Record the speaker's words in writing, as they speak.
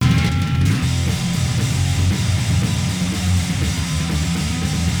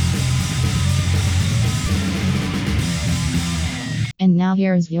now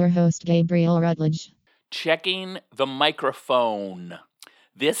here's your host, Gabriel Rutledge. Checking the microphone.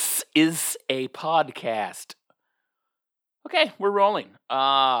 This is a podcast. Okay, we're rolling.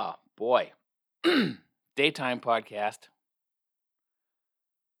 Boy. Daytime podcast.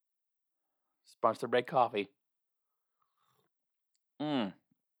 Sponsored by coffee. That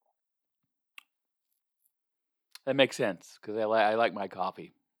makes sense, because I like my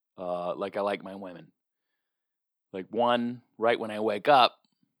coffee. Like I like my women. Like one right when I wake up,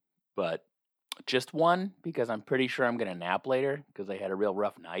 but just one because I'm pretty sure I'm going to nap later because I had a real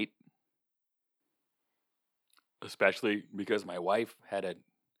rough night. Especially because my wife had a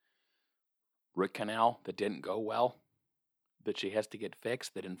root canal that didn't go well, that she has to get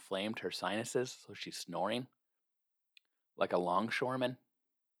fixed, that inflamed her sinuses, so she's snoring like a longshoreman.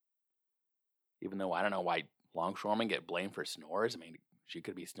 Even though I don't know why longshoremen get blamed for snores. I mean, she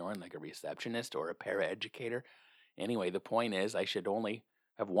could be snoring like a receptionist or a paraeducator. Anyway, the point is I should only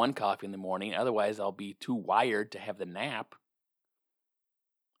have one coffee in the morning. Otherwise, I'll be too wired to have the nap.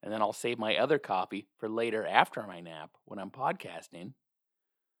 And then I'll save my other coffee for later after my nap when I'm podcasting.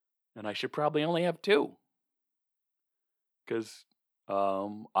 And I should probably only have two. Because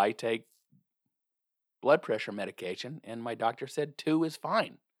I take blood pressure medication, and my doctor said 2 is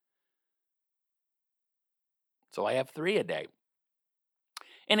fine. So I have 3 a day.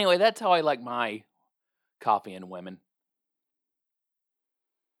 Anyway, that's how I like my coffee and women.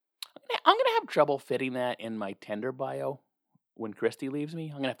 I'm going to have trouble fitting that in my Tinder bio when Christy leaves me.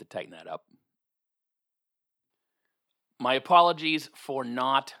 I'm going to have to tighten that up. My apologies for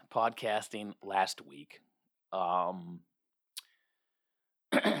not podcasting last week. I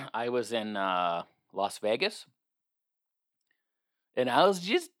was in Las Vegas, and I was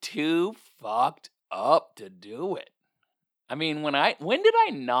just too fucked up to do it. I mean, when did I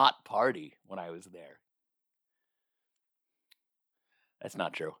not party when I was there? That's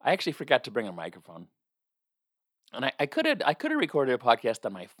not true. I actually forgot to bring a microphone. And I could have recorded a podcast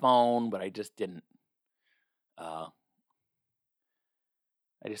on my phone, but I just didn't. I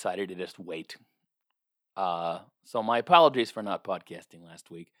decided to just wait. So my apologies for not podcasting last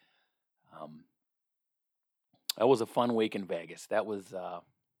week. That was a fun week in Vegas. That was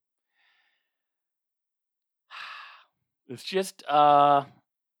it's just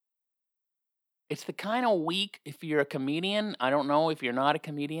it's the kind of week, if you're a comedian, I don't know, if you're not a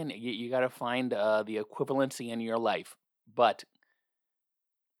comedian, you got to find the equivalency in your life. But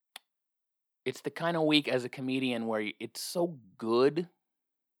it's the kind of week as a comedian where it's so good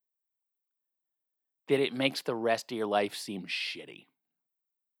that it makes the rest of your life seem shitty.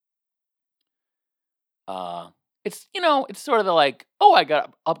 It's sort of like, oh, I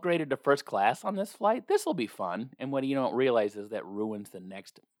got upgraded to first class on this flight. This will be fun. And what you don't realize is that ruins the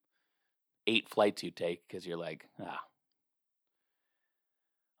next 8 flights you take, because you're like,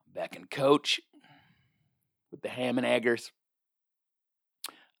 back in coach with the ham and eggers.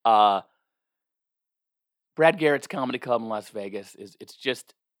 Brad Garrett's Comedy Club in Las Vegas it's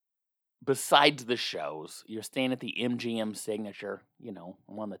just, besides the shows, you're staying at the MGM Signature.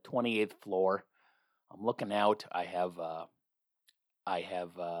 I'm on the 28th floor. I'm looking out. I have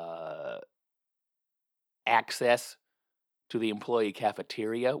access to the employee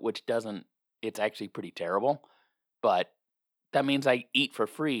cafeteria, which it's actually pretty terrible, but that means I eat for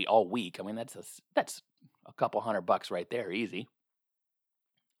free all week. I mean, that's a couple $100 right there, easy.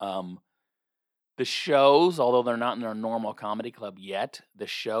 The shows, although they're not in their normal comedy club yet, the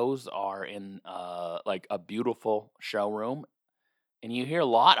shows are in like a beautiful showroom. And you hear a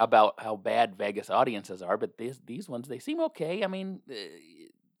lot about how bad Vegas audiences are, but these ones, they seem okay. I mean,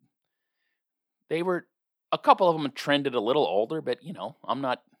 they were, a couple of them trended a little older, but, I'm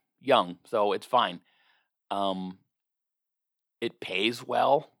not young, so it's fine. It pays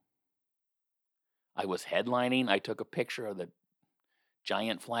well. I was headlining. I took a picture of the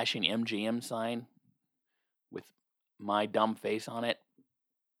giant flashing MGM sign with my dumb face on it.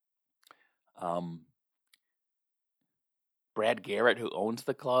 Brad Garrett, who owns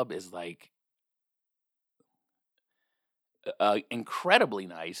the club, is like incredibly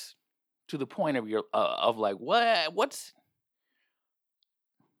nice, to the point of like, what's.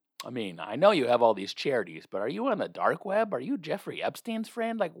 I mean, I know you have all these charities, but are you on the dark web? Are you Jeffrey Epstein's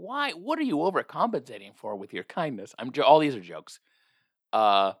friend? Like, why? What are you overcompensating for with your kindness? All these are jokes.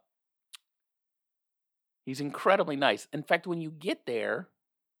 He's incredibly nice. In fact, when you get there,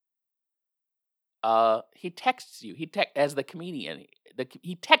 he texts you. As the comedian.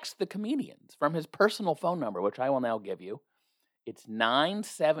 He texts the comedians from his personal phone number, which I will now give you. It's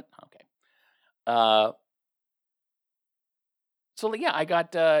 97. Okay. So yeah, I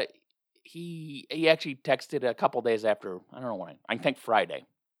got. he actually texted a couple days after. I don't know when. I think Friday.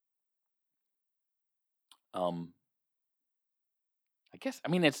 I guess, I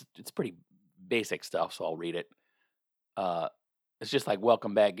mean, it's pretty basic stuff, so I'll read it. It's just like,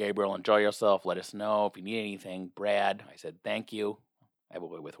 welcome back, Gabriel. Enjoy yourself. Let us know if you need anything. Brad. I said, thank you. I have a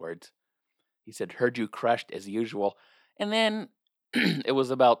way with words. He said, heard you crushed as usual. And then it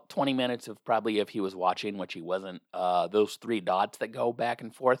was about 20 minutes of probably if he was watching, which he wasn't, those 3 dots that go back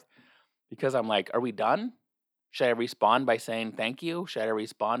and forth. Because I'm like, are we done? Should I respond by saying thank you? Should I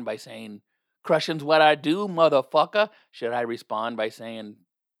respond by saying, crushing's what I do, motherfucker? Should I respond by saying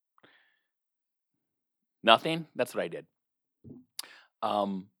nothing? That's what I did.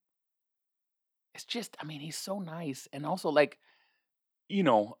 It's just, I mean, he's so nice. And also, like,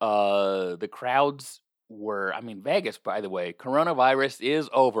 the crowds were, I mean, Vegas, by the way, coronavirus is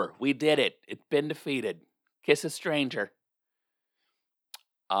over. We did it. It's been defeated. Kiss a stranger.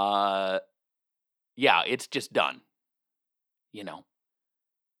 Yeah, it's just done. You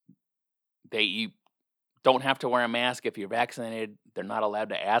don't have to wear a mask if you're vaccinated. They're not allowed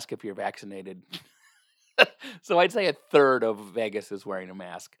to ask if you're vaccinated. So I'd say a third of Vegas is wearing a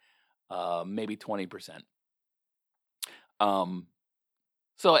mask, maybe 20%.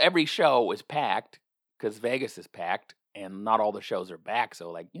 So every show is packed because Vegas is packed, and not all the shows are back.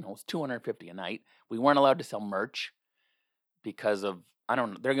 So, like, it's $250 a night. We weren't allowed to sell merch because of, I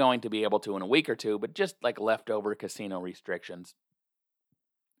don't know, they're going to be able to in a week or two, but just like leftover casino restrictions.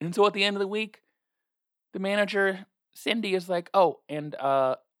 And so at the end of the week, the manager, Cindy, is like, oh, and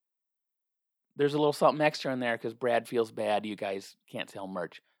there's a little something extra in there because Brad feels bad. You guys can't sell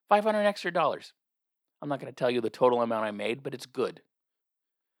merch. $500 extra. I'm not going to tell you the total amount I made, but it's good.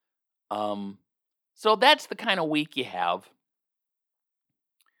 So that's the kind of week you have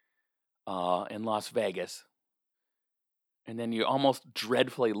in Las Vegas. And then you almost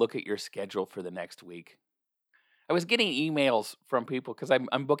dreadfully look at your schedule for the next week. I was getting emails from people because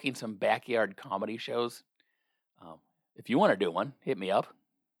I'm booking some backyard comedy shows. If you want to do one, hit me up.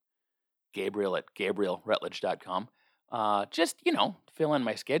 Gabriel at GabrielRutledge.com. Just, fill in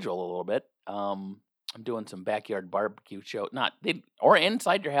my schedule a little bit. I'm doing some backyard barbecue show. Or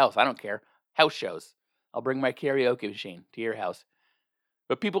inside your house. I don't care. House shows. I'll bring my karaoke machine to your house.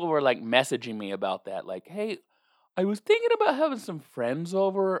 But people were like messaging me about that. Like, hey, I was thinking about having some friends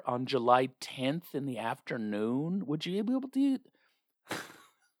over on July 10th in the afternoon. Would you be able to?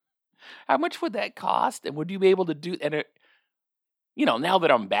 How much would that cost? And would you be able to do? And now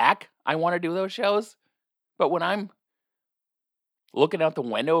that I'm back, I want to do those shows. But when I'm looking out the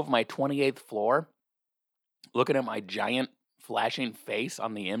window of my 28th floor, looking at my giant flashing face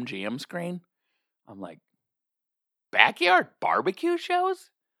on the MGM screen, I'm like, backyard barbecue shows?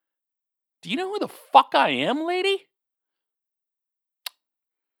 Do you know who the fuck I am, lady?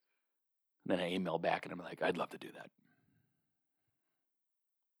 And then I email back and I'm like, I'd love to do that.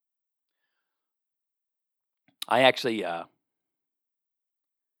 I actually, I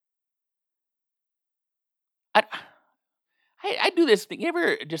do this thing. You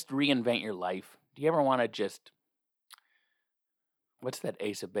ever just reinvent your life? Do you ever want to just, what's that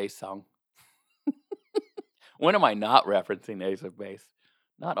Ace of Base song? When am I not referencing Ace of Base?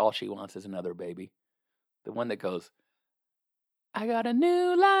 Not All She Wants Is Another Baby. The one that goes, I got a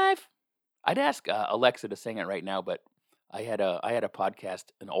new life. I'd ask Alexa to sing it right now, but I had a podcast,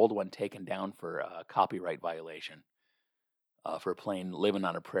 an old one, taken down for copyright violation for playing "Living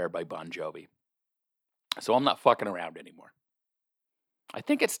on a Prayer" by Bon Jovi. So I'm not fucking around anymore. I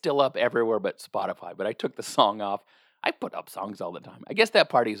think it's still up everywhere but Spotify, but I took the song off. I put up songs all the time. I guess that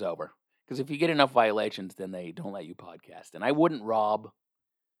party's over. Because if you get enough violations, then they don't let you podcast. And I wouldn't rob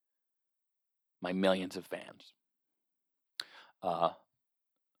my millions of fans.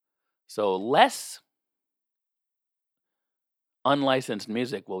 So less unlicensed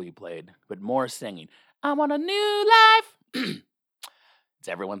music will be played, but more singing. I want a new life. It's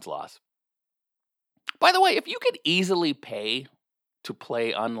everyone's loss. By the way, if you could easily pay to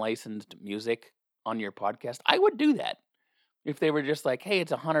play unlicensed music on your podcast, I would do that. If they were just like, hey,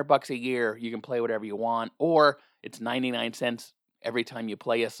 it's $100 a year, you can play whatever you want, or it's 99 cents every time you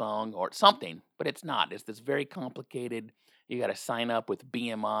play a song or something, but it's not. It's this very complicated, you got to sign up with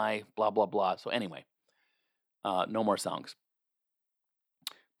BMI, blah, blah, blah. So anyway, no more songs.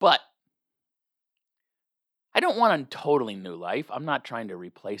 But I don't want a totally new life. I'm not trying to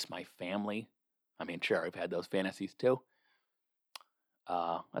replace my family. I mean, sure, I've had those fantasies too.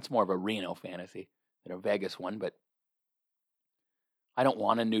 That's more of a Reno fantasy than a Vegas one, but I don't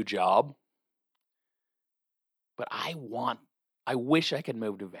want a new job. But I wish I could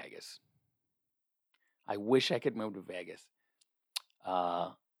move to Vegas. I wish I could move to Vegas.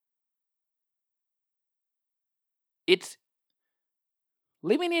 it's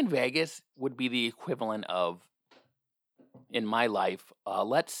living in Vegas would be the equivalent of, in my life,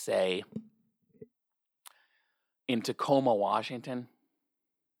 let's say in Tacoma, Washington,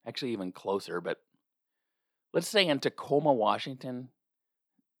 actually even closer, but let's say in Tacoma, Washington,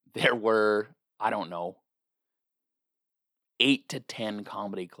 there were, I don't know, 8 to 10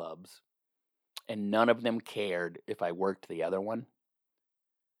 comedy clubs, and none of them cared if I worked the other one.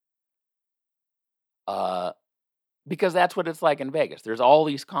 Because that's what it's like in Vegas. There's all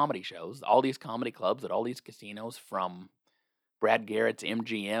these comedy shows, all these comedy clubs at all these casinos, from Brad Garrett's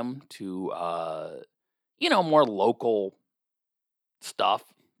MGM to, more local stuff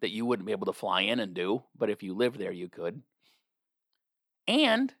that you wouldn't be able to fly in and do, but if you lived there, you could.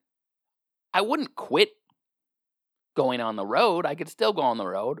 And I wouldn't quit going on the road. I could still go on the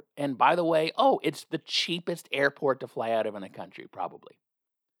road. And by the way, it's the cheapest airport to fly out of in the country, probably.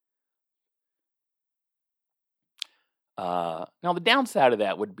 Now, the downside of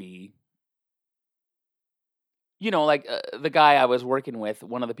that would be, the guy I was working with,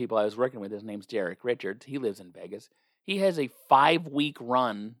 one of the people I was working with, his name's Derek Richards. He lives in Vegas. He has a 5-week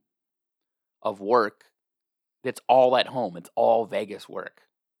run of work that's all at home. It's all Vegas work.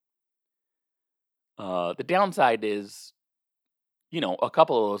 The downside is, a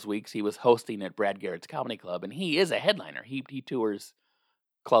couple of those weeks he was hosting at Brad Garrett's Comedy Club, and he is a headliner. He tours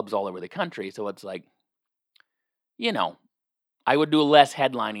clubs all over the country, so it's like, I would do less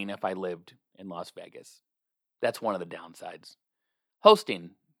headlining if I lived in Las Vegas. That's one of the downsides.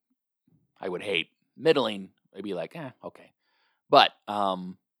 Hosting, I would hate. Middling, I'd be like, okay. But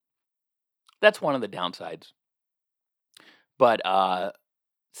that's one of the downsides. But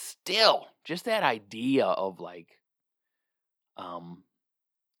still, just that idea of like,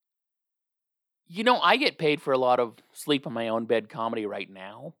 I get paid for a lot of sleep in my own bed comedy right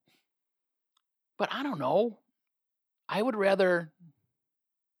now. But I don't know. I would rather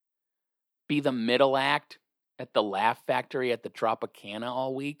be the middle act at the Laugh Factory at the Tropicana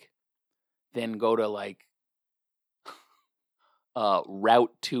all week than go to like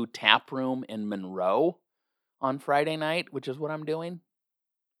Route 2 Tap Room in Monroe on Friday night, which is what I'm doing.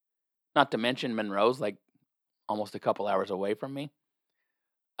 Not to mention Monroe's like almost a couple hours away from me.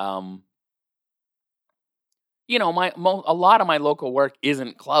 A lot of my local work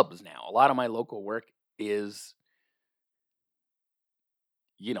isn't clubs now. A lot of my local work is,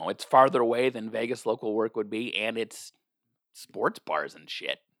 it's farther away than Vegas local work would be, and it's sports bars and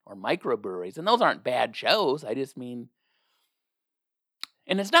shit, or microbreweries, and those aren't bad shows. I just mean,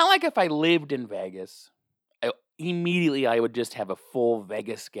 and it's not like if I lived in Vegas, immediately I would just have a full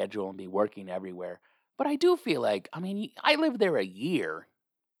Vegas schedule and be working everywhere. But I do feel like, I lived there a year.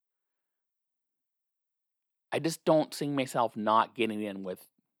 I just don't see myself not getting in with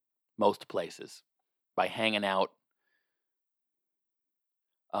most places by hanging out.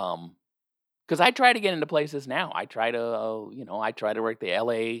 Because I try to get into places now. I try to work the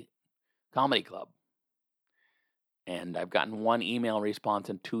LA Comedy Club. And I've gotten one email response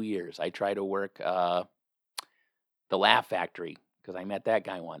in 2 years. I try to work the Laugh Factory because I met that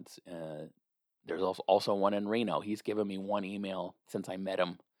guy once. There's also one in Reno. He's given me one email since I met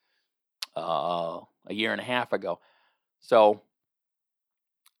him a year and a half ago. So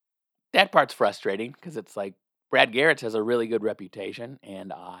that part's frustrating because it's like Brad Garrett's has a really good reputation,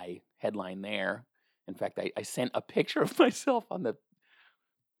 and I headline there. In fact, I sent a picture of myself on the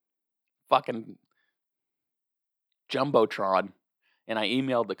fucking Jumbotron, and I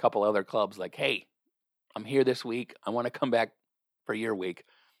emailed a couple other clubs like, hey, I'm here this week. I want to come back for your week.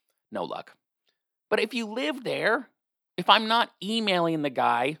 No luck. But if you live there, if I'm not emailing the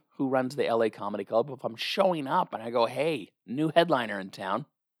guy who runs the LA Comedy Club, if I'm showing up and I go, hey, new headliner in town,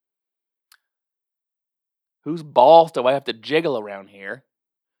 whose balls do I have to jiggle around here?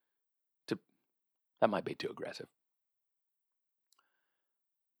 That might be too aggressive.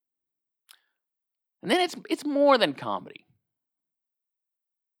 And then it's more than comedy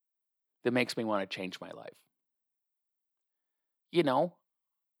that makes me want to change my life.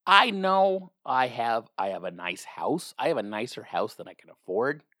 I know I have a nice house. I have a nicer house than I can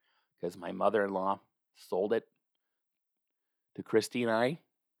afford because my mother-in-law sold it to Christy and I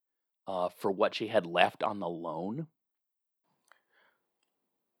for what she had left on the loan.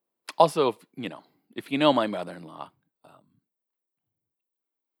 Also, if you know my mother-in-law,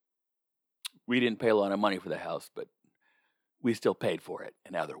 we didn't pay a lot of money for the house, but we still paid for it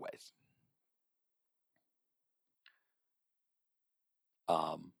in other ways.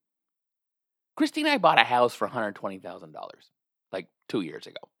 Christy and I bought a house for $120,000 like 2 years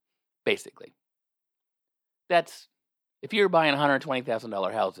ago, basically. That's, if you're buying a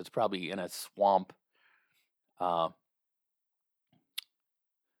 $120,000 house, it's probably in a swamp uh,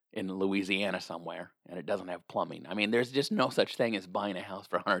 in Louisiana somewhere, and it doesn't have plumbing. I mean, there's just no such thing as buying a house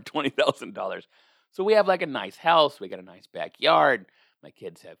for $120,000. So we have like a nice house. We got a nice backyard. My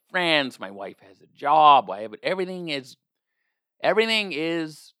kids have friends. My wife has a job. Everything is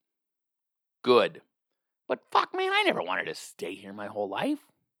good. But fuck, man, I never wanted to stay here my whole life.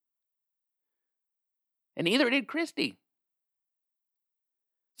 And neither did Christy.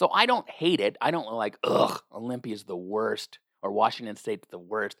 So I don't hate it. I don't like, Olympia's the worst or Washington State's the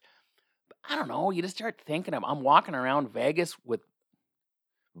worst. But I don't know. You just start thinking I'm walking around Vegas with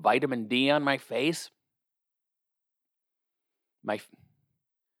vitamin D on my face. My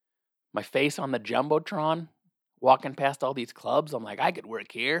face on the Jumbotron, walking past all these clubs. I'm like, I could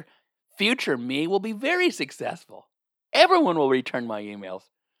work here. Future me will be very successful. Everyone will return my emails.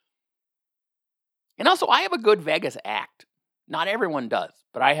 And also, I have a good Vegas act. Not everyone does,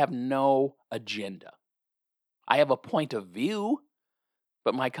 but I have no agenda. I have a point of view,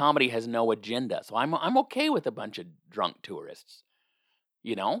 but my comedy has no agenda. So I'm okay with a bunch of drunk tourists.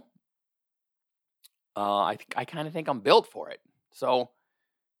 You know? I kind of think I'm built for it. So,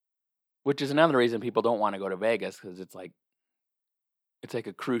 which is another reason people don't want to go to Vegas, because it's like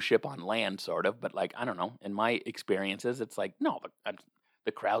a cruise ship on land, sort of. But like, I don't know. In my experiences, it's like, no,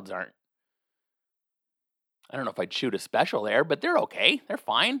 the crowds aren't. I don't know if I'd shoot a special there, but they're okay. They're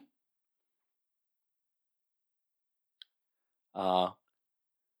fine.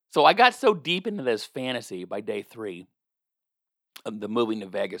 So I got so deep into this fantasy by day 3 of the moving to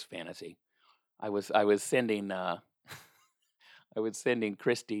Vegas fantasy. I was sending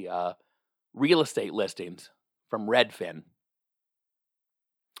Christy real estate listings from Redfin.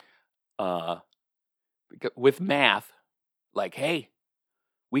 With math, like, hey,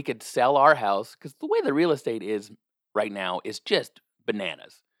 we could sell our house, because the way the real estate is right now is just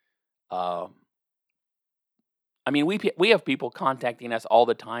bananas. I mean, we have people contacting us all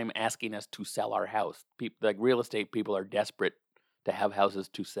the time asking us to sell our house. Like real estate people are desperate to have houses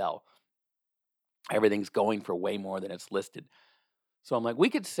to sell. Everything's going for way more than it's listed. So I'm like, we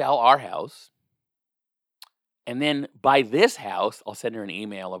could sell our house and then buy this house. I'll send her an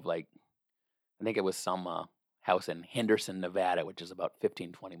email of like, I think it was some house in Henderson, Nevada, which is about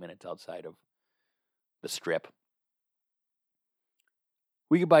 15, 20 minutes outside of the Strip.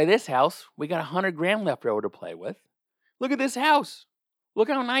 We could buy this house. We got $100,000 left over to play with. Look at this house. Look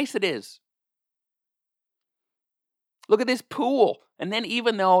how nice it is. Look at this pool. And then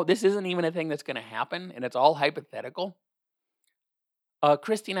even though this isn't even a thing that's going to happen and it's all hypothetical,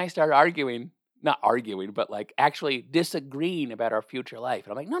 Christy and I started arguing, not arguing, but like actually disagreeing about our future life.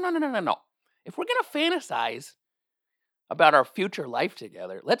 And I'm like, no. If we're going to fantasize about our future life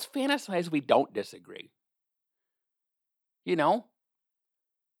together, let's fantasize we don't disagree. You know?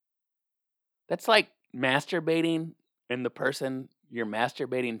 That's like masturbating and the person you're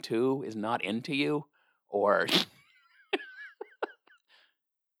masturbating to is not into you, or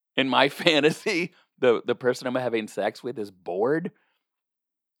in my fantasy, the person I'm having sex with is bored.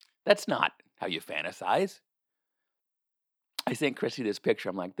 That's not how you fantasize. I sent Chrissy this picture.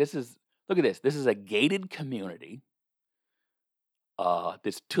 I'm like, look at this. This is a gated community.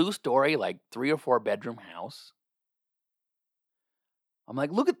 This 2-story, like 3 or 4 bedroom house. I'm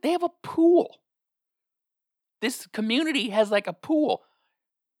like, they have a pool. This community has like a pool.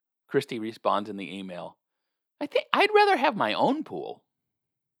 Christy responds in the email, I think I'd rather have my own pool.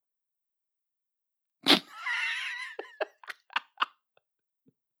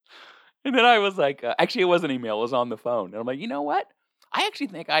 And then I was like, actually, it wasn't an email. It was on the phone. And I'm like, you know what? I actually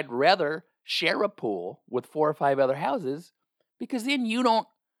think I'd rather share a pool with 4 or 5 other houses, because then you don't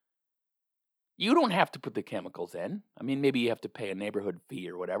have to put the chemicals in. I mean, maybe you have to pay a neighborhood fee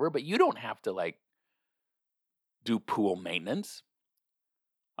or whatever, but you don't have to like do pool maintenance.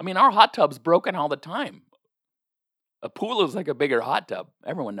 I mean, our hot tub's broken all the time. A pool is like a bigger hot tub.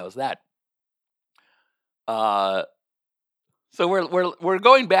 Everyone knows that. So we're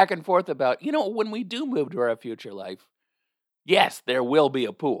going back and forth about, when we do move to our future life, yes, there will be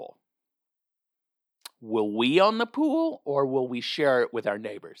a pool. Will we own the pool, or will we share it with our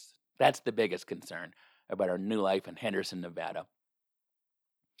neighbors? That's the biggest concern about our new life in Henderson, Nevada.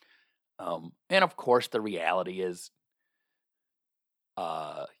 And of course, the reality is,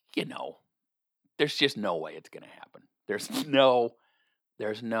 there's just no way it's going to happen. There's no,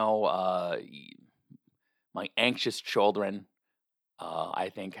 my anxious children, I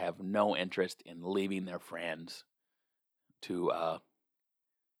think, have no interest in leaving their friends to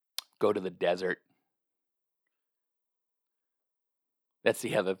go to the desert. That's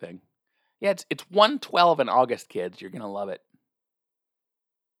the other thing. Yeah, it's 1/12 in August, kids. You're going to love it.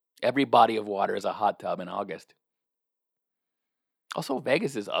 Every body of water is a hot tub in August. Also,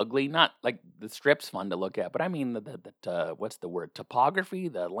 Vegas is ugly. Not like the Strip's fun to look at, but I mean the what's the word? Topography,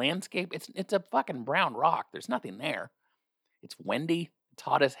 the landscape. It's a fucking brown rock. There's nothing there. It's windy. It's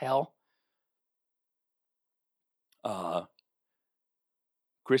hot as hell.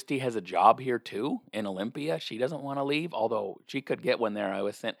 Christy has a job here too in Olympia. She doesn't want to leave, although she could get one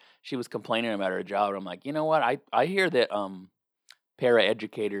there. She was complaining about her job. I'm like, you know what? I hear that para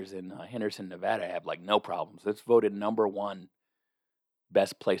educators in Henderson, Nevada have like no problems. It's voted #1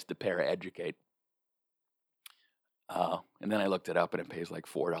 best place to para educate. And then I looked it up and it pays like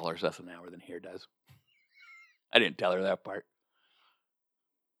 $4 less an hour than here does. I didn't tell her that part.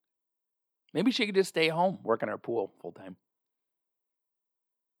 Maybe she could just stay home, work in our pool full time.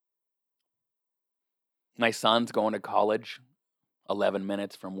 My son's going to college 11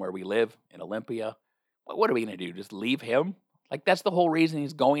 minutes from where we live in Olympia. What are we going to do? Just leave him? Like, that's the whole reason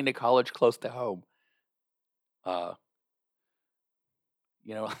he's going to college close to home. Have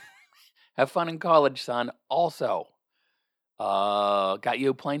fun in college, son. Also, got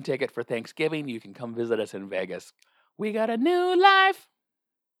you a plane ticket for Thanksgiving. You can come visit us in Vegas. We got a new life.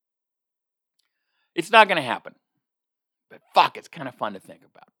 It's not going to happen. But fuck, it's kind of fun to think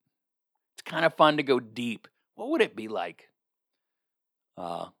about. It's kind of fun to go deep. What would it be like?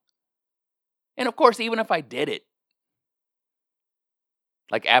 And of course, even if I did it,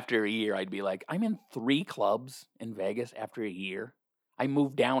 like after a year, I'd be like, I'm in 3 clubs in Vegas after a year. I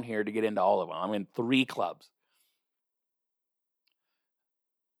moved down here to get into all of them. I'm in 3 clubs.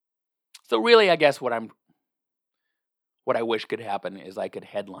 So really, I guess what I wish could happen is I could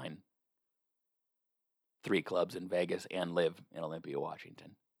headline 3 clubs in Vegas and live in Olympia,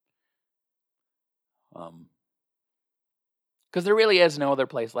 Washington. Because there really is no other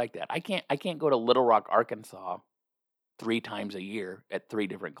place like that. I can't go to Little Rock, Arkansas 3 times a year at 3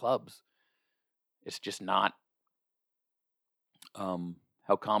 different clubs. It's just not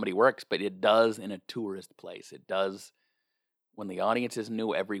how comedy works, but it does in a tourist place. It does when the audience is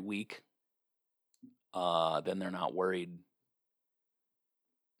new every week. Then they're not worried.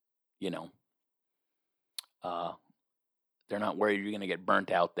 They're not worried you're going to get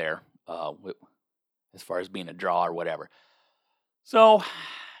burnt out there as far as being a draw or whatever. So,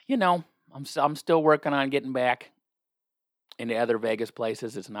 I'm still working on getting back into other Vegas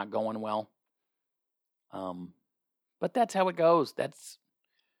places. It's not going well. But that's how it goes. That's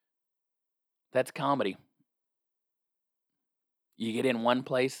comedy. You get in one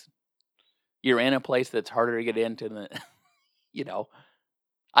place, you're in a place that's harder to get into than,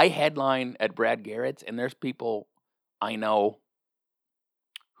 I headline at Brad Garrett's, and there's people I know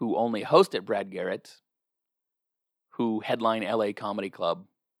who only host at Brad Garrett's who headline LA Comedy Club.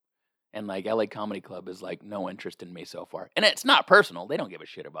 And like LA Comedy Club is like no interest in me so far. And it's not personal. They don't give a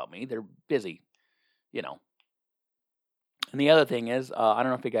shit about me. They're busy, And the other thing is, I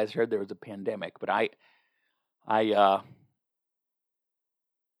don't know if you guys heard there was a pandemic, but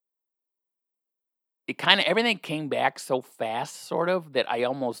it kind of, everything came back so fast, sort of, that I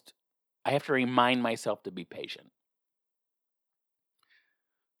have to remind myself to be patient.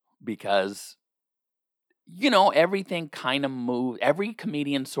 Because, everything kind of moved, every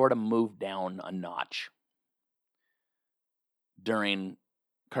comedian sort of moved down a notch during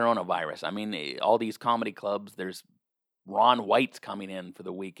coronavirus. I mean, all these comedy clubs, there's Ron White's coming in for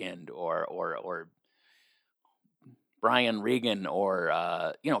the weekend, or Brian Regan,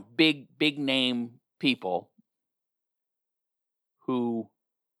 or big name people who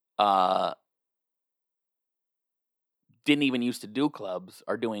didn't even used to do clubs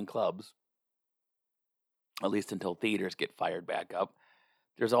are doing clubs, at least until theaters get fired back up.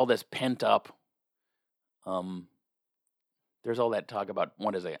 There's all this pent up. There's all that talk about,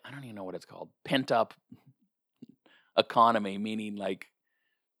 what is it? I don't even know what it's called. Pent up economy, meaning like,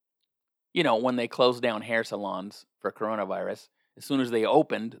 when they closed down hair salons for coronavirus, as soon as they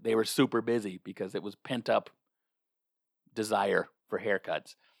opened, they were super busy because it was pent up desire for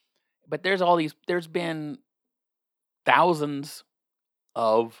haircuts. But there's been thousands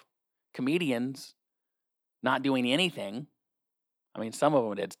of comedians not doing anything. I mean, some of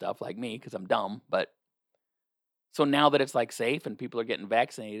them did stuff like me because I'm dumb, but so now that it's like safe and people are getting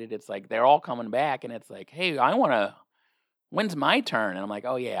vaccinated, it's like they're all coming back, and it's like, hey, when's my turn? And I'm like,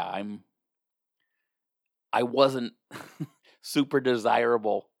 oh yeah, I wasn't super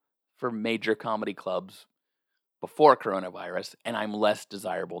desirable for major comedy clubs before coronavirus, and I'm less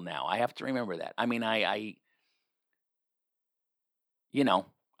desirable now. I have to remember that. I mean, I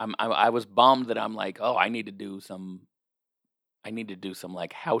was bummed that I'm like, oh, I need to do some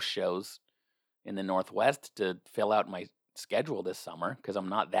like house shows in the Northwest to fill out my schedule this summer because I'm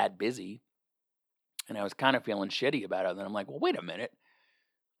not that busy. And I was kind of feeling shitty about it. And then I'm like, well, wait a minute.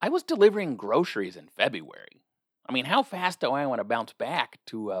 I was delivering groceries in February. I mean, how fast do I want to bounce back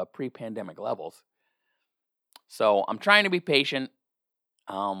to pre-pandemic levels? So I'm trying to be patient.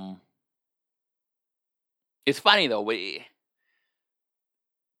 It's funny though.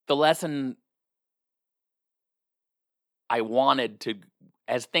 The lesson I wanted to,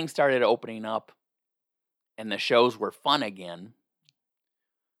 as things started opening up and the shows were fun again,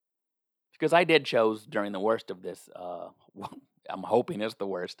 because I did shows during the worst of this. I'm hoping it's the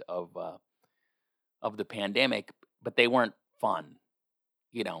worst of the pandemic, but they weren't fun.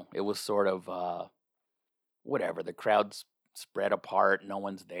 It was sort of whatever. The crowd's spread apart. No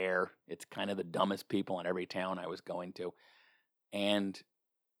one's there. It's kind of the dumbest people in every town I was going to. And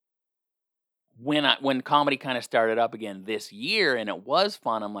when comedy kind of started up again this year and it was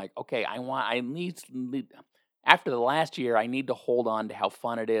fun, I'm like, okay, after the last year, I need to hold on to how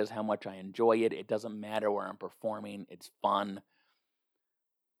fun it is, how much I enjoy it. It doesn't matter where I'm performing. It's fun.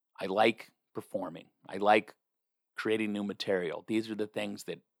 I like performing. I like creating new material. These are the things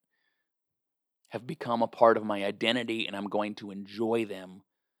that have become a part of my identity, and I'm going to enjoy them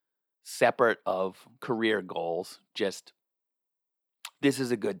separate of career goals. Just, this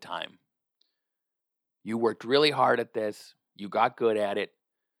is a good time. You worked really hard at this. You got good at it.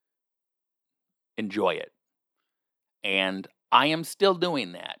 Enjoy it. And I am still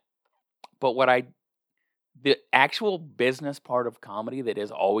doing that. But the actual business part of comedy that has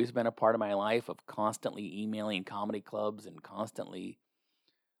always been a part of my life, of constantly emailing comedy clubs and constantly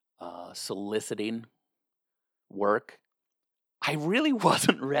soliciting work, I really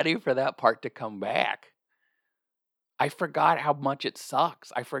wasn't ready for that part to come back. I forgot how much it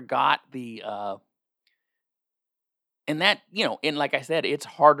sucks. I forgot and that, and like I said, it's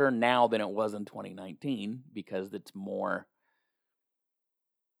harder now than it was in 2019 because it's more,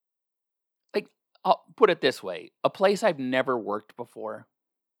 like, I'll put it this way. A place I've never worked before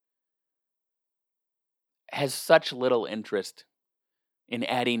has such little interest in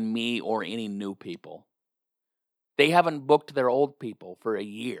adding me or any new people. They haven't booked their old people for a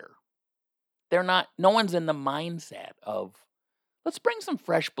year. No one's in the mindset of, let's bring some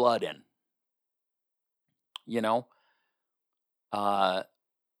fresh blood in.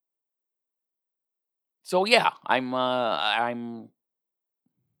 So yeah, I'm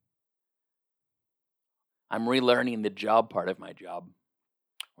relearning the job part of my job,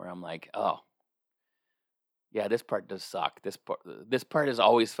 where I'm like, oh, yeah, this part does suck. This part has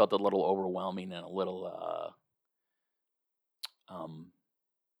always felt a little overwhelming and a little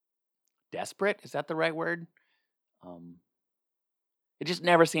desperate. Is that the right word? It just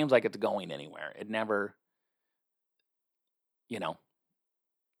never seems like it's going anywhere. It never, you know,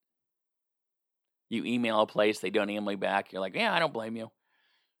 you email a place, they don't email you back. You're like, yeah, I don't blame you.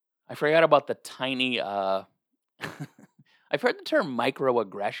 I forgot about the tiny, I've heard the term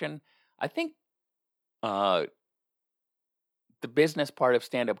microaggression. I think the business part of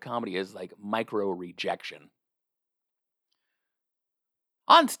stand-up comedy is like micro rejection.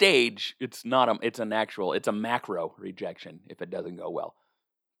 On stage, it's a macro rejection if it doesn't go well.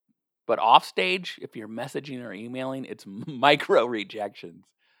 But off stage, if you're messaging or emailing, it's micro rejections.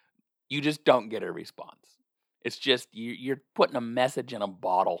 You just don't get a response. It's just you're putting a message in a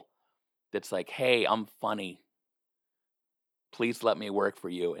bottle that's like, hey, I'm funny. Please let me work for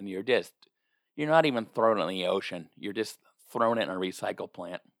you. And you're not even throwing it in the ocean. You're just throwing it in a recycle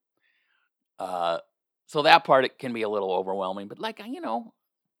plant. So that part, it can be a little overwhelming. But like I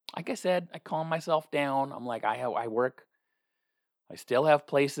said, I calm myself down. I'm like, I work. I still have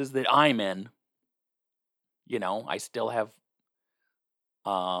places that I'm in. I still have,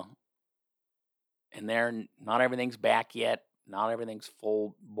 and there, not everything's back yet. Not everything's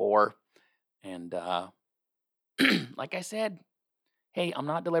full bore. And like I said, hey, I'm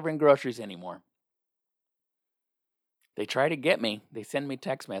not delivering groceries anymore. They try to get me. They send me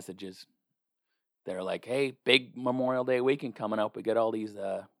text messages. They're like, hey, big Memorial Day weekend coming up. We got all these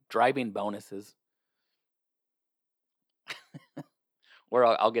driving bonuses. Or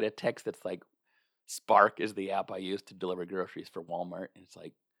I'll get a text that's like, Spark is the app I use to deliver groceries for Walmart. And it's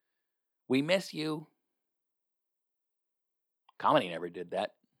like, we miss you. Comedy never did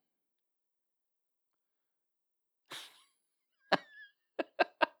that.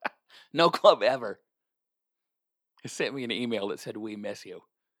 No club ever sent me an email that said, we miss you.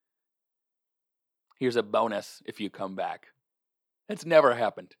 Here's a bonus if you come back. It's never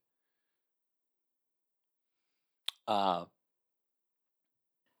happened. I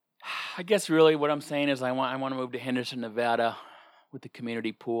guess really what I'm saying is I want to move to Henderson, Nevada with the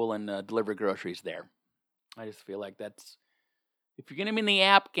community pool and deliver groceries there. I just feel like that's, if you're going to be in the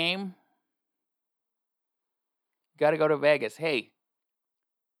app game, you got to go to Vegas. Hey,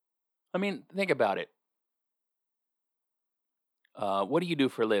 I mean, think about it. What do you do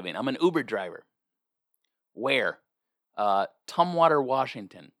for a living? I'm an Uber driver. Where? Tumwater,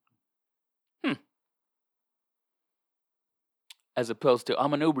 Washington. As opposed to,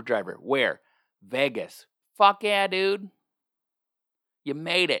 I'm an Uber driver. Where? Vegas. Fuck yeah, dude. You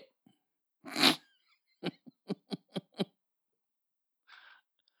made it.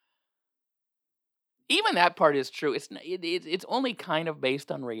 Even that part is true. It's only kind of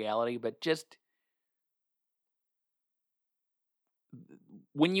based on reality, but just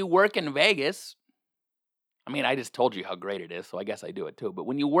when you work in Vegas, I mean, I just told you how great it is, so I guess I do it too. But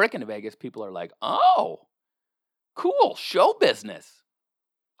when you work in Vegas, people are like, "Oh, cool, show business,"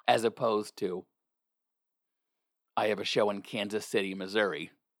 as opposed to, I have a show in Kansas City,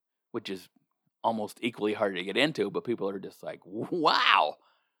 Missouri, which is almost equally hard to get into, but people are just like, "Wow,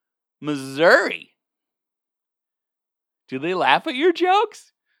 Missouri." Do they laugh at your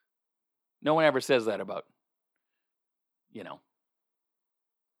jokes? No one ever says that about, you know,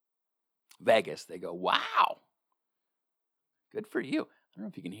 Vegas. They go, wow, good for you. I don't know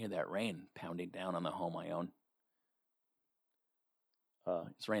if you can hear that rain pounding down on the home I own.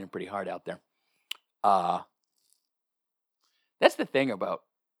 It's raining pretty hard out there. That's the thing about,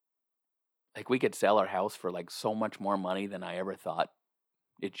 like, we could sell our house for like so much more money than I ever thought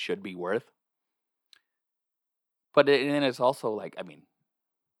it should be worth. But then it's also like, I mean,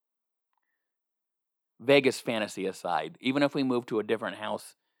 Vegas fantasy aside, even if we move to a different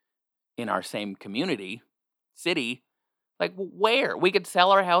house in our same community, city, like, where? We could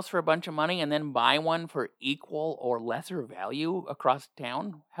sell our house for a bunch of money and then buy one for equal or lesser value across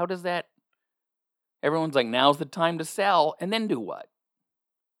town? How does that? Everyone's like, now's the time to sell, and then do what?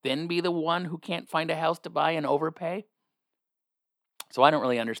 Then be the one who can't find a house to buy and overpay? So I don't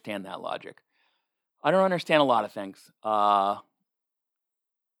really understand that logic. I don't understand a lot of things. But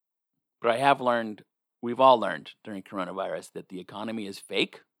I have learned, we've all learned during coronavirus, that the economy is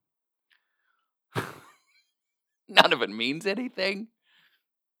fake. None of it means anything.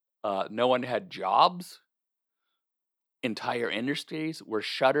 No one had jobs. Entire industries were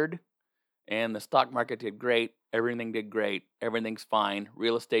shuttered, and the stock market did great. Everything did great. Everything's fine.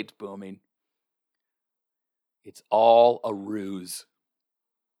 Real estate's booming. It's all a ruse.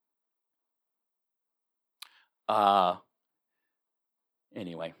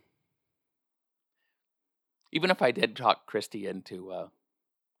 Anyway, even if I did talk Christy into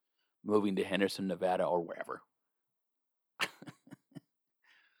moving to Henderson, Nevada, or wherever,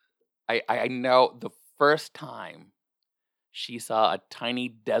 I know the first time she saw a tiny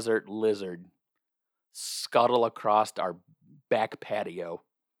desert lizard scuttle across our back patio,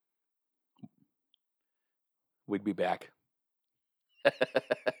 we'd be back.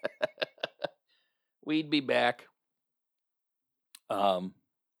 We'd be back. That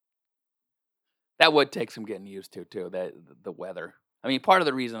would take some getting used to too. That the weather. I mean, part of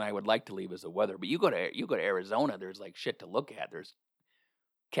the reason I would like to leave is the weather. But you go to Arizona, there's like shit to look at. There's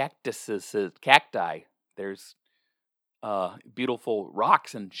cactuses, cacti. There's beautiful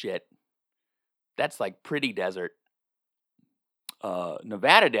rocks and shit. That's like pretty desert.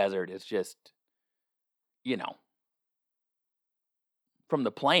 Nevada desert is just, you know, from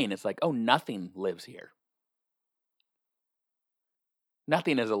the plane, it's like, oh, nothing lives here.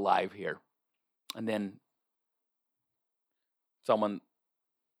 Nothing is alive here. And then someone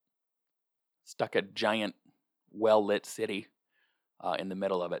stuck a giant, well-lit city in the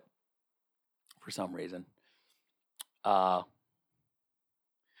middle of it for some reason. I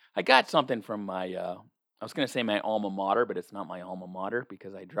got something from my, I was going to say my alma mater, but it's not my alma mater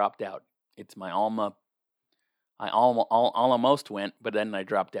because I dropped out. It's my alma, I almost went, but then I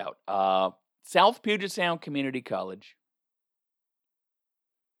dropped out. South Puget Sound Community College,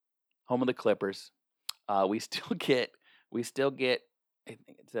 home of the Clippers. We still get, I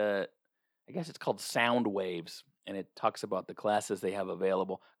think I guess it's called Sound Waves, and it talks about the classes they have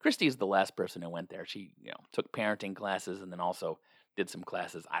available. Christy is the last person who went there. She, took parenting classes and then also did some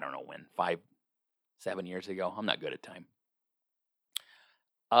classes, I don't know when, 5, 7 years ago. I'm not good at time.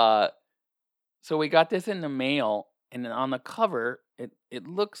 So we got this in the mail, and on the cover, it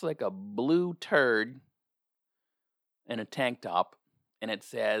looks like a blue turd in a tank top, and it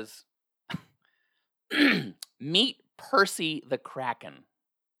says, "Meet Percy the Kraken."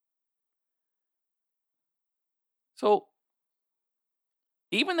 So,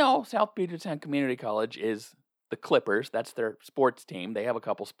 even though South Puget Sound Community College is the Clippers, that's their sports team. They have a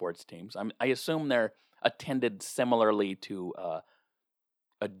couple sports teams. I assume they're attended similarly to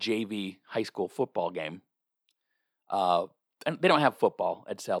a JV high school football game. And they don't have football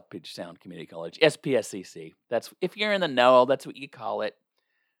at South Puget Sound Community College. SPSCC. That's, if you're in the know, that's what you call it.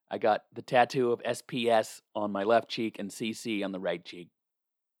 I got the tattoo of SPS on my left cheek and CC on the right cheek.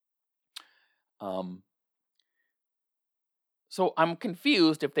 So I'm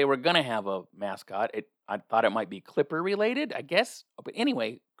confused if they were going to have a mascot. I thought it might be Clipper related, I guess. But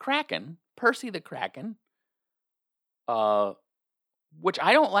anyway, Kraken, Percy the Kraken, which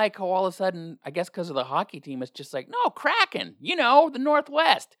I don't like how all of a sudden, I guess because of the hockey team, it's just like, no, Kraken, the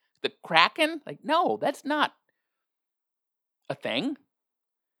Northwest. The Kraken? Like, no, that's not a thing.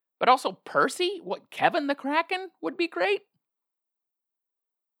 But also Percy? What, Kevin the Kraken would be great?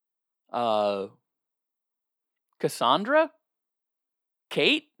 Cassandra?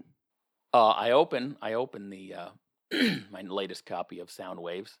 Kate? I open the my latest copy of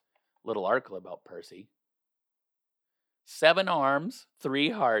Soundwaves, little article about Percy. 7 arms,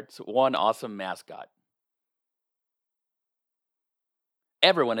 3 hearts, 1 awesome mascot.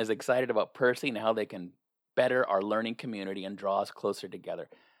 Everyone is excited about Percy and how they can better our learning community and draw us closer together.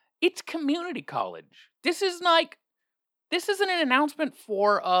 It's community college. This isn't an announcement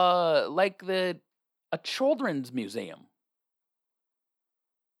for a children's museum.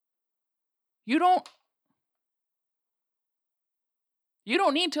 You don't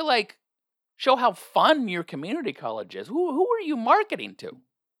need to show how fun your community college is. Who are you marketing to?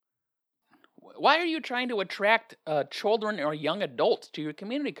 Why are you trying to attract children or young adults to your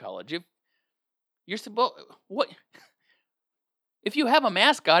community college? If you're if you have a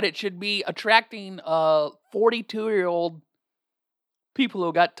mascot, it should be attracting 42-year-old people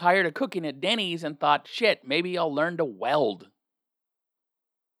who got tired of cooking at Denny's and thought, shit, maybe I'll learn to weld.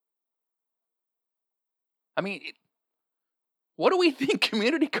 I mean, what do we think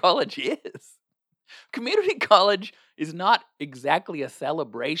community college is? Community college is not exactly a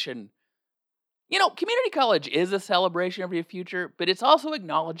celebration. Community college is a celebration of your future, but it's also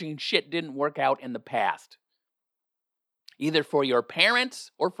acknowledging shit didn't work out in the past. Either for your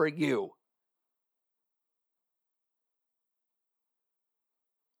parents or for you.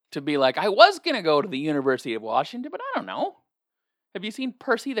 To be like, I was going to go to the University of Washington, but I don't know. Have you seen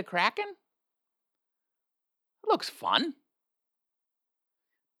Percy the Kraken? It looks fun.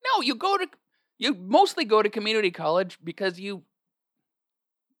 No, you mostly go to community college because you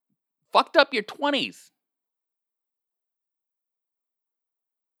fucked up your 20s.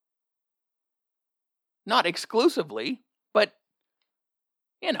 Not exclusively, but,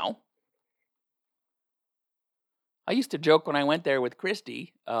 I used to joke when I went there with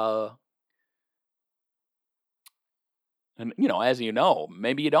Christy, and, as you know,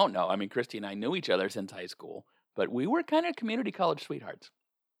 maybe you don't know. I mean, Christy and I knew each other since high school, but we were kind of community college sweethearts.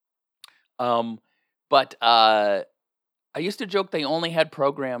 But I used to joke they only had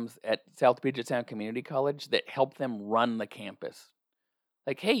programs at South Puget Sound Community College that helped them run the campus.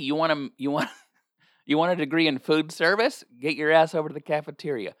 Like, hey, you want a degree in food service? Get your ass over to the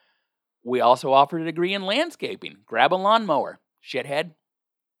cafeteria. We also offered a degree in landscaping. Grab a lawnmower, shithead.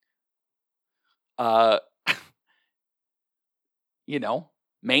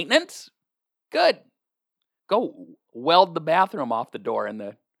 Maintenance? Good. Go weld the bathroom off the door in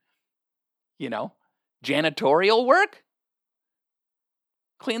the, janitorial work?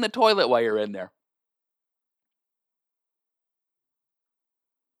 Clean the toilet while you're in there.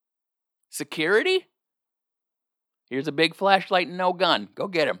 Security? Here's a big flashlight and no gun. Go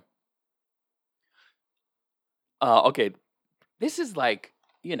get him. Okay. This is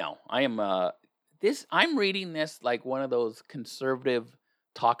I'm reading this like one of those conservative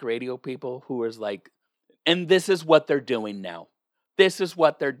talk radio people who is like, and this is what they're doing now. This is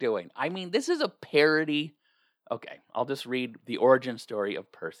what they're doing. I mean, this is a parody. Okay, I'll just read the origin story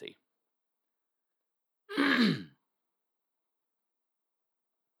of Percy.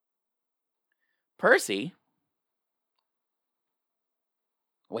 Percy.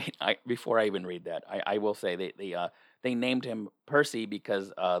 Wait, before I even read that, I will say they named him Percy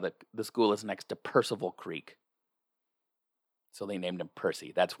because the school is next to Percival Creek. So they named him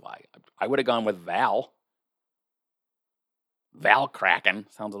Percy. That's why. I would have gone with Val. Val Kraken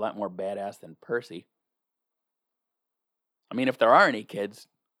sounds a lot more badass than Percy. I mean, if there are any kids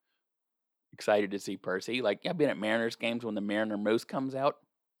excited to see Percy, like, I've been at Mariners games when the Mariner Moose comes out,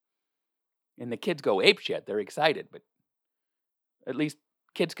 and the kids go apeshit. They're excited, but at least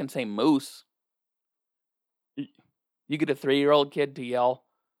kids can say moose. You get a 3-year-old kid to yell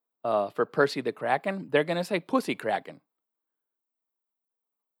for Percy the Kraken, they're going to say Pussy Kraken.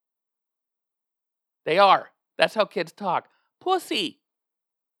 They are. That's how kids talk. Pussy.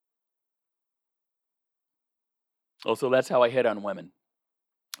 Oh, so that's how I hit on women.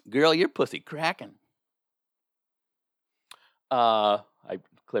 Girl, you're Pussy Kraken. I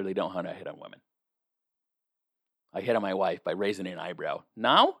clearly don't know how to hit on women. I hit on my wife by raising an eyebrow.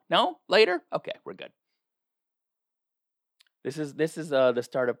 No? Later? Okay, we're good. This is the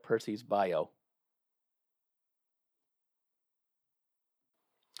start of Percy's bio.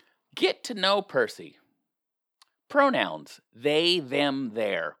 Get to know Percy. Pronouns: they, them,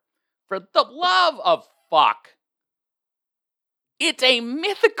 their. For the love of fuck! It's a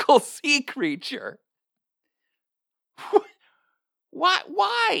mythical sea creature.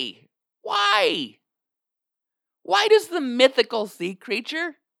 Why? Why does the mythical sea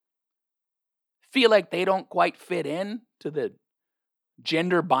creature feel like they don't quite fit in to the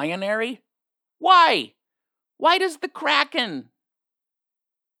gender binary? Why? Why does the Kraken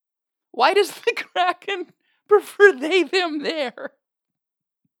prefer they, them, their?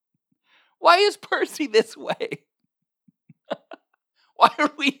 Why is Percy this way? Why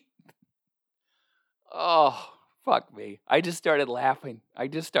are we... Oh, fuck me. I just started laughing.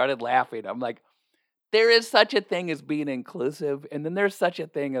 I'm like, there is such a thing as being inclusive, and then there's such a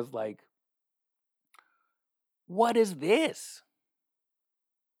thing as like, what is this?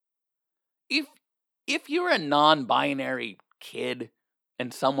 If you're a non-binary kid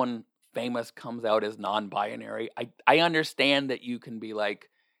and someone famous comes out as non-binary, I understand that you can be like,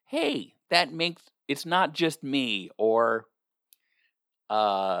 hey, that makes it's not just me, or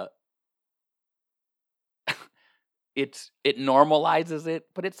it normalizes it,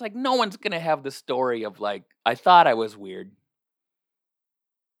 but it's like no one's gonna have the story of like, I thought I was weird,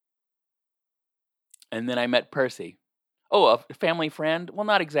 and then I met Percy. Oh, a family friend? Well,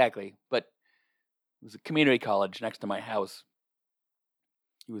 not exactly, but it was a community college next to my house.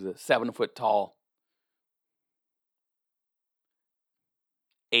 He was a 7-foot tall,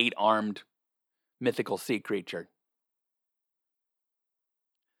 8-armed mythical sea creature.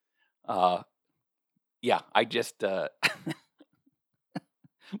 Yeah, I just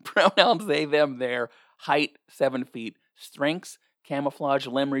pronouns they, them, their, height 7 feet, strengths, camouflage,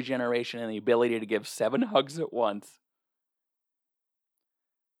 limb regeneration, and the ability to give 7 hugs at once.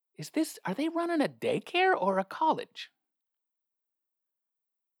 Are they running a daycare or a college?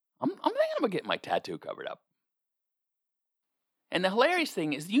 I'm thinking I'm gonna get my tattoo covered up. And the hilarious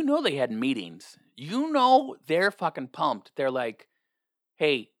thing is, they had meetings. They're fucking pumped. They're like,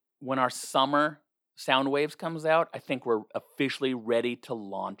 hey, when our summer sound waves comes out, I think we're officially ready to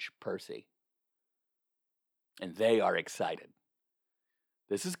launch Percy. And they are excited.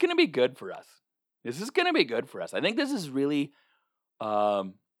 This is going to be good for us. I think this is really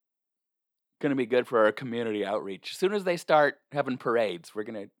going to be good for our community outreach. As soon as they start having parades, we're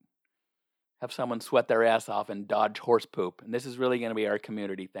going to have someone sweat their ass off and dodge horse poop. And this is really going to be our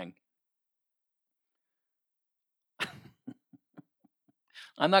community thing.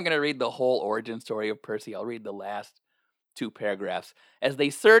 I'm not going to read the whole origin story of Percy. I'll read the last 2 paragraphs. See,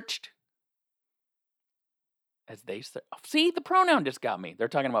 the pronoun just got me. They're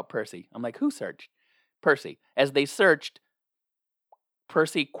talking about Percy. I'm like, who searched? Percy. As they searched,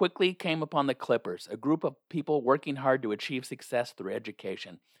 Percy quickly came upon the Clippers, a group of people working hard to achieve success through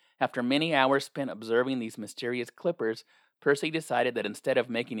education. After many hours spent observing these mysterious Clippers, Percy decided that instead of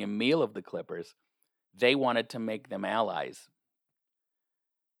making a meal of the Clippers, they wanted to make them allies.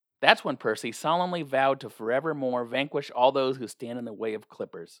 That's when Percy solemnly vowed to forevermore vanquish all those who stand in the way of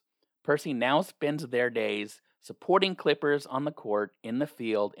Clippers. Percy now spends their days supporting Clippers on the court, in the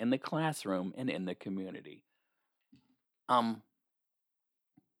field, in the classroom, and in the community. Yeah,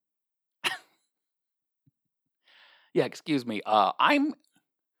 excuse me. I'm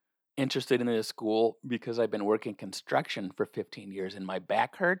interested in this school because I've been working construction for 15 years and my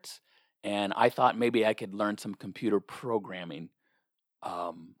back hurts, and I thought maybe I could learn some computer programming.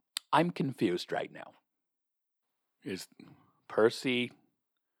 I'm confused right now. Is Percy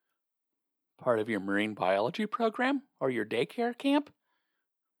part of your marine biology program or your daycare camp?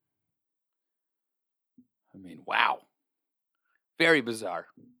 I mean, wow. Very bizarre.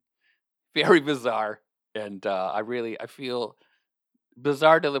 And I feel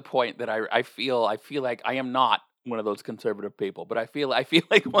bizarre to the point that I feel like I am not one of those conservative people, but I feel like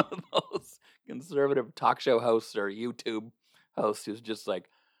one of those conservative talk show hosts or YouTube hosts who's just like,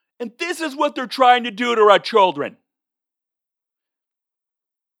 and this is what they're trying to do to our children.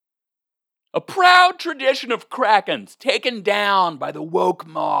 A proud tradition of Krakens taken down by the woke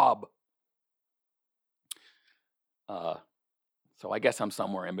mob. So I guess I'm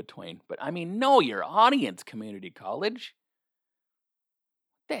somewhere in between. But I mean, know your audience, community college.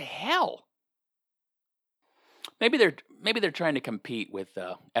 What the hell? Maybe they're trying to compete with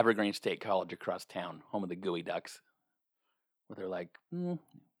Evergreen State College across town, home of the Gooey Ducks. Where they're like,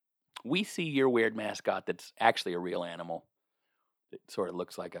 we see your weird mascot that's actually a real animal. It sort of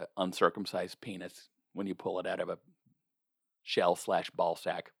looks like an uncircumcised penis when you pull it out of a shell/ball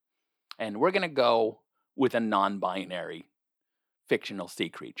sack. And we're going to go with a non-binary fictional sea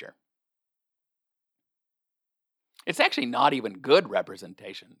creature. It's actually not even good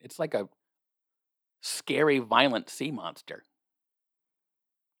representation. It's like a scary, violent sea monster.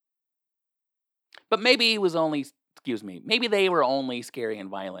 But maybe it was only, maybe they were only scary and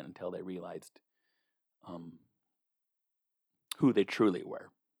violent until they realized who they truly were.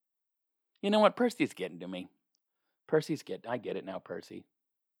 You know what? Percy's getting to me. I get it now, Percy.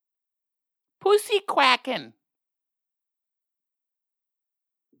 Pussy quacking.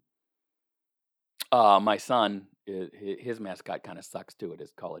 My son, his mascot kind of sucks too at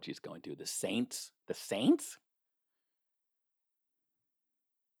his college he's going to. The Saints? The Saints?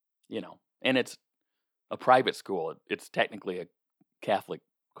 You know, and it's a private school. It's technically a Catholic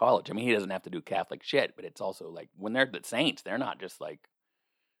college. I mean, he doesn't have to do Catholic shit, but it's also like, when they're the Saints, they're not just like,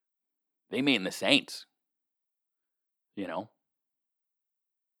 they mean the Saints. You know?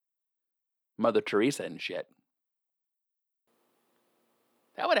 Mother Teresa and shit.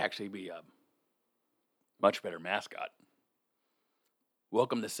 That would actually be a much better mascot.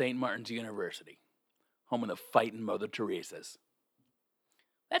 Welcome to St. Martin's University, home of the fighting Mother Teresas.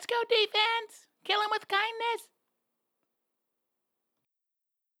 Let's go, defense! Kill him with kindness!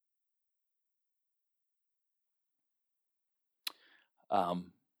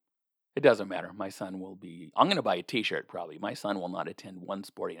 It doesn't matter. My son will be... I'm going to buy a t-shirt, probably. My son will not attend one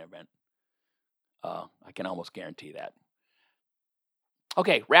sporting event. I can almost guarantee that.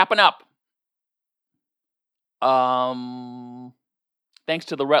 Okay, wrapping up. Thanks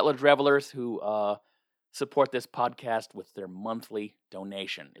to the Rutledge Revelers who support this podcast with their monthly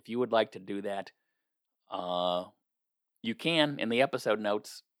donation. If you would like to do that, you can. In the episode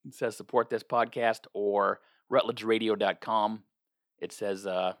notes, it says support this podcast, or rutledgeradio.com. It says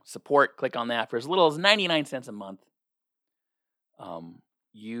support. Click on that. For as little as 99 cents a month,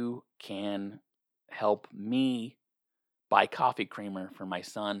 you can help me buy coffee creamer for my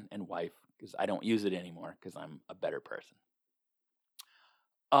son and wife, because I don't use it anymore because I'm a better person.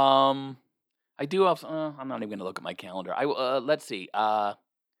 I do have... I'm not even going to look at my calendar. Let's see.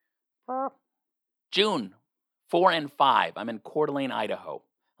 June 4 and 5. I'm in Coeur d'Alene, Idaho.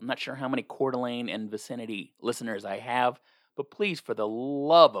 I'm not sure how many Coeur d'Alene and vicinity listeners I have, but please, for the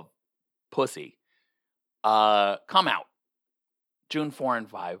love of pussy, come out. June 4 and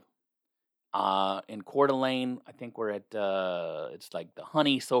 5. In Coeur d'Alene, I think we're at, it's like the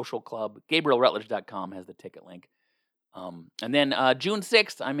Honey Social Club. GabrielRutledge.com has the ticket link. And then June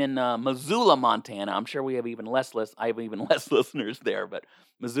 6th, I'm in Missoula, Montana. I'm sure I have even less listeners there, but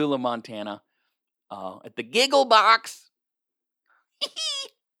Missoula, Montana, at the Giggle Box.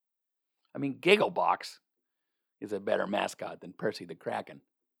 I mean, Giggle Box is a better mascot than Percy the Kraken.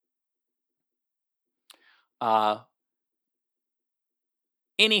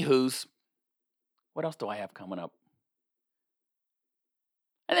 Anywho's, what else do I have coming up?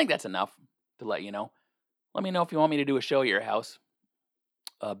 I think that's enough to let you know. Let me know if you want me to do a show at your house.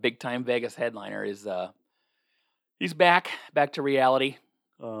 Big time Vegas headliner is he's back to reality.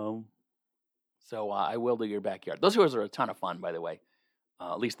 So I will do your backyard. Those shows are a ton of fun, by the way.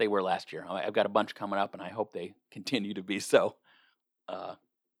 At least they were last year. I've got a bunch coming up, and I hope they continue to be so.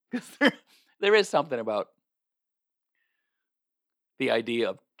 Because there is something about the idea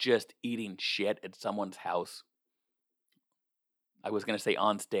of just eating shit at someone's house. I was going to say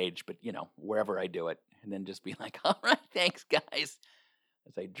on stage, but, wherever I do it. And then just be like, all right, thanks, guys.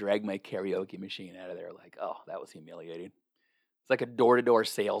 As I drag my karaoke machine out of there, like, oh, that was humiliating. It's like a door-to-door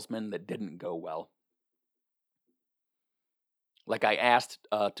salesman that didn't go well. Like I asked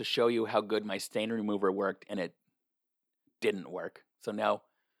to show you how good my stain remover worked, and it didn't work. So now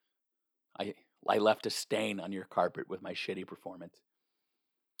I left a stain on your carpet with my shitty performance.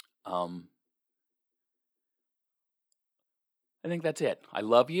 I think that's it. I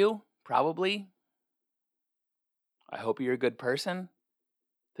love you, probably. I hope you're a good person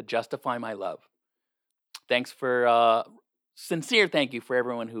to justify my love. Thanks for, sincere thank you for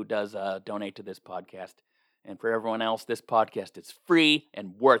everyone who does donate to this podcast. And for everyone else, this podcast is free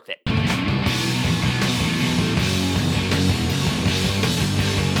and worth it.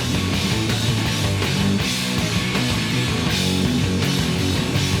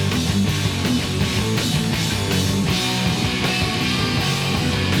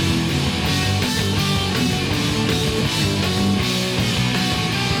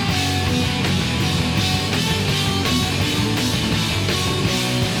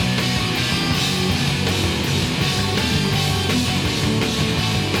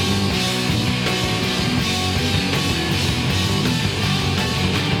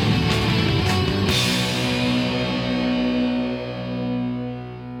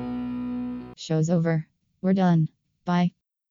 Show's over. We're done. Bye.